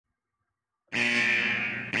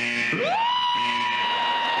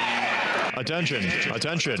Attention,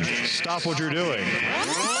 attention, stop what you're doing.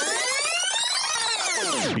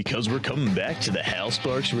 Because we're coming back to the Hal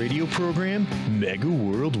Sparks radio program, Mega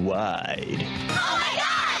Worldwide. Oh my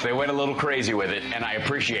God! They went a little crazy with it, and I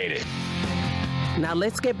appreciate it. Now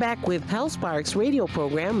let's get back with Hal Sparks radio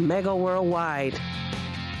program, Mega Worldwide.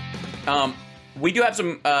 We do have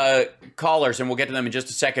some callers, and we'll get to them in just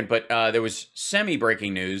a second, but there was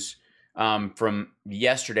semi-breaking news from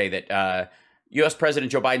yesterday that U.S.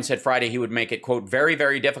 President Joe Biden said Friday he would make it, quote, very,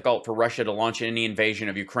 very difficult for Russia to launch any invasion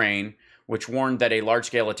of Ukraine, which warned that a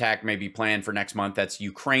large-scale attack may be planned for next month. That's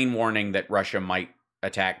Ukraine warning that Russia might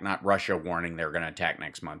attack, not Russia warning they're going to attack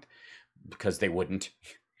next month, because they wouldn't.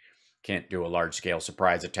 Can't do a large-scale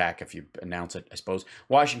surprise attack if you announce it, I suppose.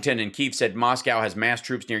 Washington and Kyiv said Moscow has massed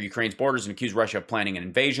troops near Ukraine's borders and accused Russia of planning an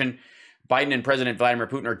invasion. Biden and President Vladimir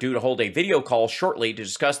Putin are due to hold a video call shortly to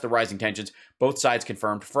discuss the rising tensions. Both sides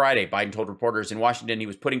confirmed Friday. Biden told reporters in Washington he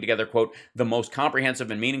was putting together, quote, the most comprehensive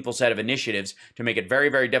and meaningful set of initiatives to make it very,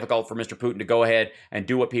 very difficult for Mr. Putin to go ahead and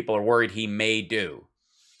do what people are worried he may do.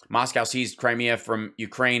 Moscow seized Crimea from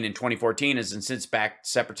Ukraine in 2014 and has since backed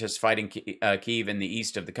separatists fighting Kyiv in the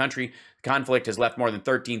east of the country. The conflict has left more than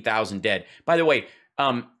 13,000 dead. By the way,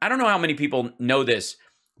 I don't know how many people know this,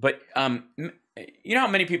 but you know how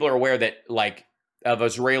many people are aware that, like, of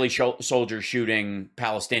Israeli soldiers shooting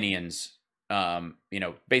Palestinians, you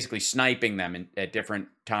know, basically sniping them at different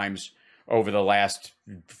times over the last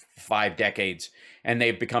 5 decades, and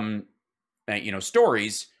they've become, you know,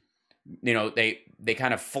 stories. You know, they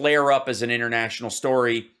kind of flare up as an international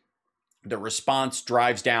story. The response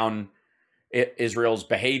drives down Israel's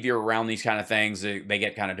behavior around these kind of things. They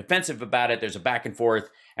get kind of defensive about it. There's a back and forth,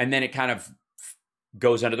 and then it kind of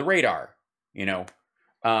goes under the radar, you know,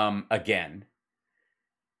 again.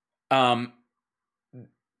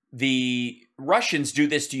 The Russians do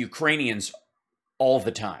this to Ukrainians all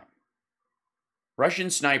the time. Russian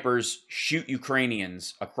snipers shoot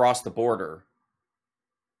Ukrainians across the border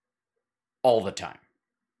all the time.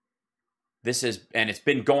 And it's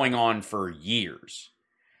been going on for years.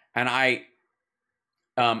 And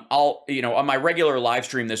I'll, you know, on my regular live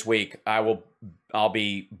stream this week, I'll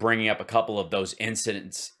be bringing up a couple of those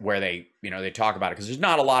incidents where they, you know, they talk about it, because there's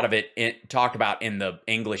not a lot of it talked about in the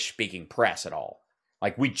English speaking press at all.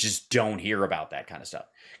 Like, we just don't hear about that kind of stuff,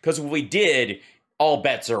 because if we did, all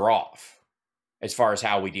bets are off as far as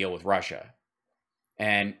how we deal with Russia.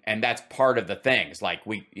 And that's part of the things. Like,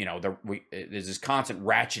 we, you know, there's this constant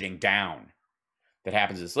ratcheting down that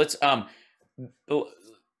happens. Let's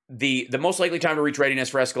the most likely time to reach readiness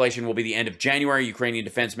for escalation will be the end of January. Ukrainian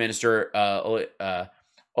Defense Minister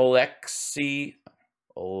Oleksiy,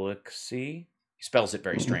 he spells it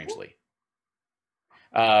very strangely,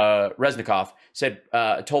 Reznikov said,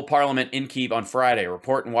 told Parliament in Kyiv on Friday. A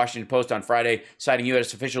report in Washington Post on Friday, citing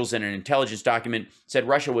U.S. officials in an intelligence document, said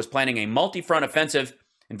Russia was planning a multi-front offensive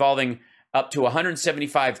involving up to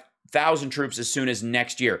 175,000 troops as soon as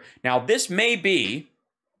next year. Now, this may be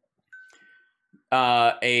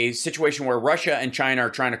a situation where Russia and China are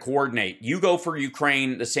trying to coordinate. You go for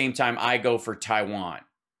Ukraine the same time I go for Taiwan.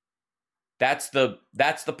 That's the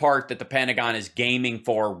part that the Pentagon is gaming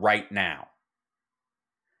for right now.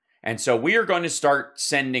 And so we are going to start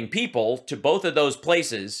sending people to both of those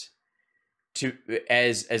places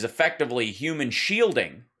as effectively human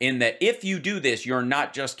shielding, in that if you do this, you're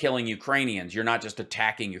not just killing Ukrainians, you're not just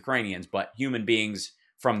attacking Ukrainians, but human beings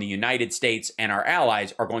from the United States and our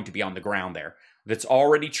allies are going to be on the ground there. That's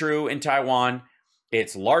already true in Taiwan.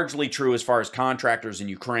 It's largely true as far as contractors in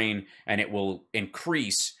Ukraine, and it will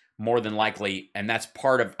increase more than likely. And that's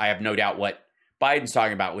part of, I have no doubt, what Biden's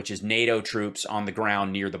talking about, which is NATO troops on the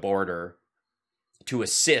ground near the border to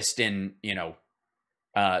assist in, you know,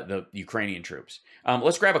 the Ukrainian troops.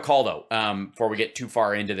 Let's grab a call, though, before we get too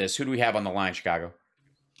far into this. Who do we have on the line, Chicago?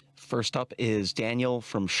 First up is Daniel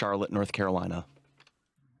from Charlotte, North Carolina.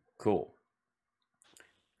 Cool.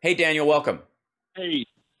 Hey, Daniel, welcome. Hey,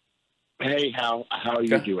 how are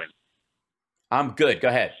you doing? I'm good. Go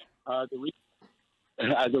ahead.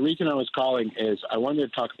 The reason I was calling is I wanted to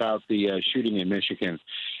talk about the shooting in Michigan.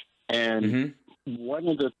 And one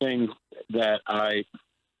of the things that I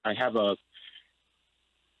have a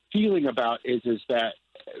feeling about is that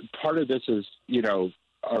part of this is, you know,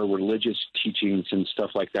 our religious teachings and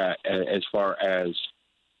stuff like that, as far as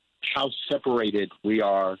how separated we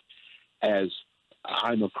are. As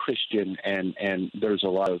I'm a Christian, and there's a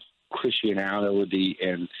lot of Christianity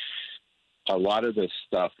and a lot of this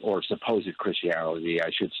stuff, or supposed Christianity,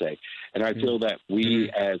 I should say. And I feel that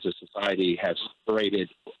we as a society have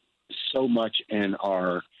separated so much in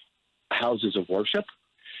our houses of worship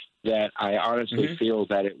that I honestly feel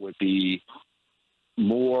that it would be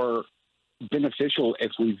more beneficial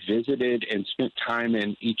if we visited and spent time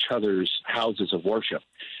in each other's houses of worship.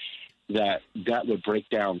 That would break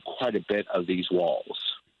down quite a bit of these walls.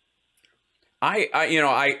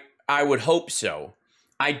 I would hope so.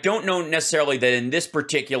 I don't know necessarily that in this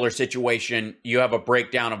particular situation you have a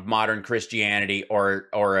breakdown of modern Christianity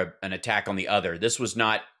or an attack on the other. This was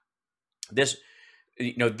not this.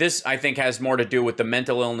 This I think has more to do with the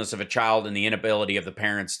mental illness of a child and the inability of the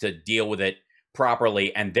parents to deal with it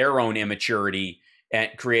properly, and their own immaturity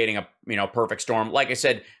at creating a perfect storm. Like I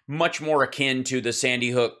said, much more akin to the Sandy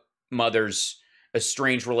Hook mother's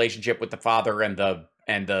estranged relationship with the father and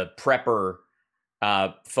the prepper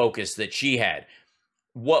focus that she had.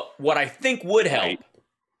 What I think would help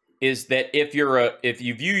is that if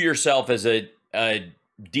you view yourself as a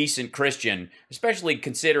decent Christian, especially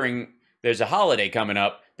considering there's a holiday coming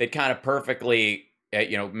up that kind of perfectly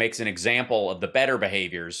makes an example of the better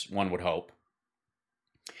behaviors, one would hope,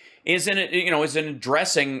 is in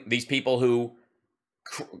addressing these people who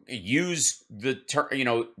use the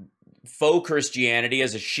faux Christianity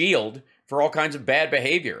as a shield for all kinds of bad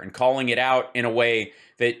behavior and calling it out in a way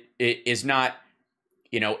that is not,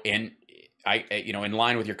 in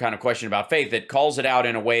line with your kind of question about faith, that calls it out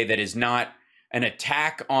in a way that is not an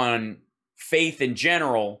attack on faith in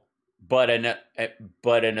general, but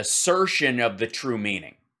an assertion of the true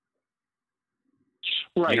meaning.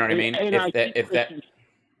 Right. You know what I mean?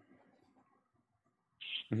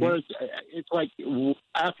 Whereas it's like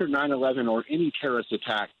after 9/11 or any terrorist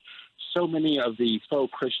attack, so many of the faux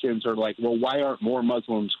Christians are like, well, why aren't more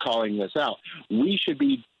Muslims calling this out? We should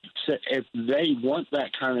be, if they want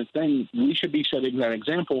that kind of thing, we should be setting that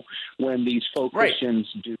example when these faux Christians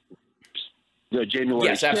do the January 6th.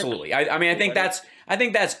 Yes, absolutely. I think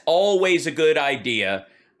that's always a good idea.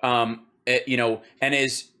 And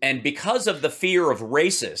because of the fear of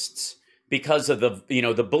racists, because of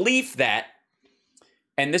the belief that,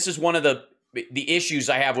 and this is one of the issues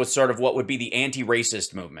I have with sort of what would be the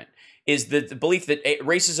anti-racist movement, is the belief that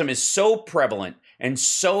racism is so prevalent and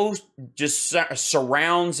so just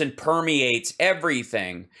surrounds and permeates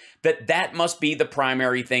everything that must be the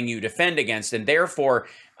primary thing you defend against. And therefore,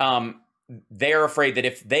 they're afraid that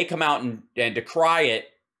if they come out and decry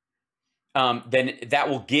it, then that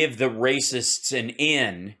will give the racists an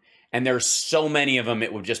in. And there's so many of them,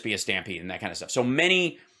 it would just be a stampede and that kind of stuff. So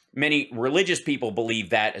many religious people believe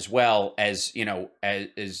that, as well as,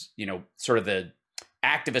 sort of the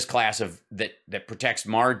activist class that protects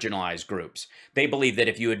marginalized groups. They believe that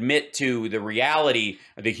if you admit to the reality,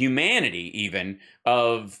 the humanity even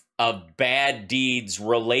of bad deeds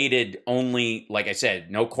related only, like I said,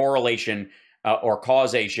 no correlation or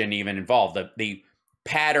causation even involved, the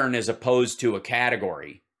pattern as opposed to a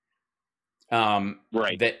category.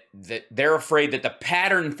 Right. That they're afraid that the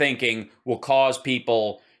pattern thinking will cause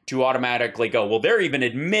people to automatically go, well, they're even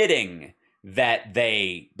admitting that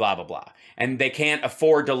they blah blah blah, and they can't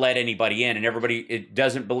afford to let anybody in, and it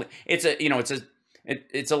doesn't believe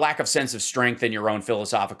it's a lack of sense of strength in your own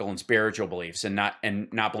philosophical and spiritual beliefs, and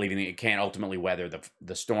not believing that you can't ultimately weather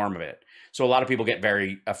the storm of it. So a lot of people get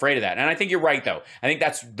very afraid of that, and I think you're right, though. I think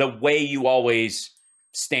that's the way you always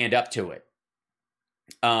stand up to it.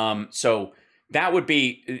 So that would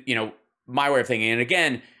be my way of thinking, and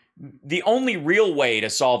again, the only real way to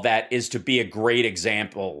solve that is to be a great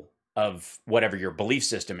example of whatever your belief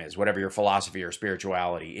system is, whatever your philosophy or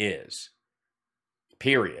spirituality is,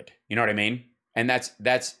 period. You know what I mean? And that's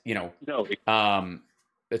that's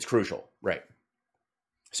crucial. Right.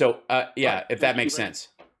 So, if that makes sense.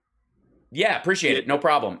 Yeah. Appreciate it. No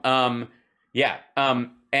problem. And I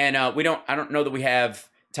don't know that we have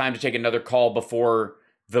time to take another call before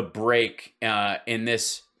the break, in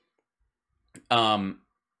this,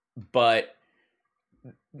 but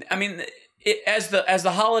I mean, as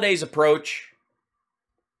the holidays approach,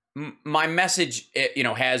 my message,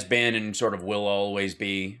 has been and sort of will always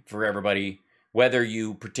be for everybody, whether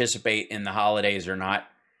you participate in the holidays or not,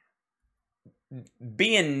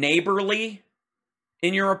 being neighborly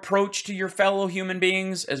in your approach to your fellow human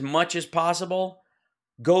beings as much as possible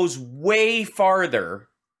goes way farther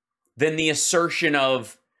than the assertion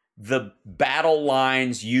of the battle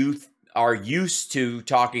lines youth are used to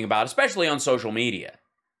talking about, especially on social media.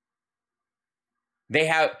 They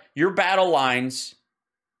have your battle lines,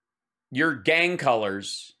 your gang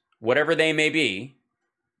colors, whatever they may be,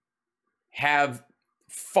 have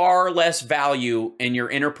far less value in your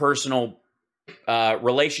interpersonal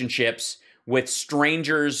relationships with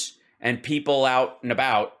strangers and people out and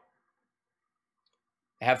about,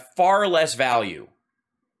 have far less value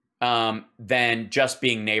than just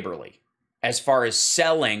being neighborly as far as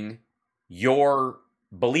selling your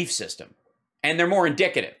belief system. And they're more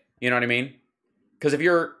indicative. You know what I mean? Because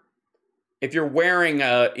if you're wearing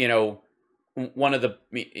a, you know,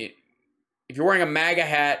 if you're wearing a MAGA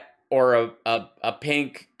hat or a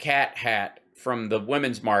pink cat hat from the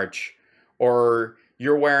Women's March, or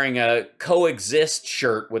you're wearing a Coexist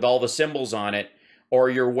shirt with all the symbols on it,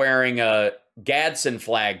 or you're wearing a Gadsden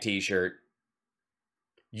flag t-shirt,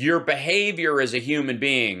 your behavior as a human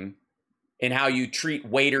being and how you treat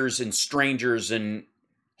waiters and strangers and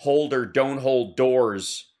hold or don't hold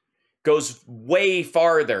doors goes way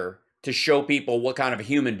farther to show people what kind of a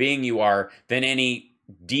human being you are than any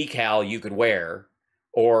decal you could wear,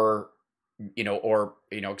 or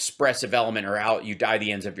expressive element, or how you dye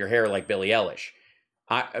the ends of your hair like Billie Eilish.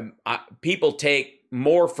 People take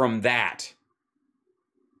more from that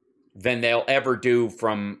than they'll ever do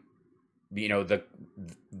from, you know,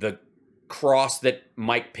 the cross that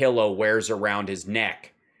Mike Pillow wears around his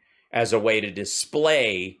neck as a way to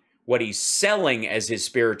display what he's selling as his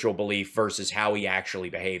spiritual belief versus how he actually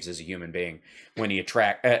behaves as a human being when he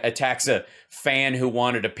attacks a fan who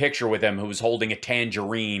wanted a picture with him who was holding a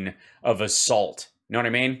tangerine of assault. You know what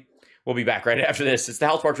I mean? We'll be back right after this. It's the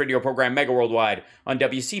Hal Sparks Radio program, Mega Worldwide, on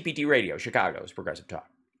WCPT Radio, Chicago's Progressive Talk.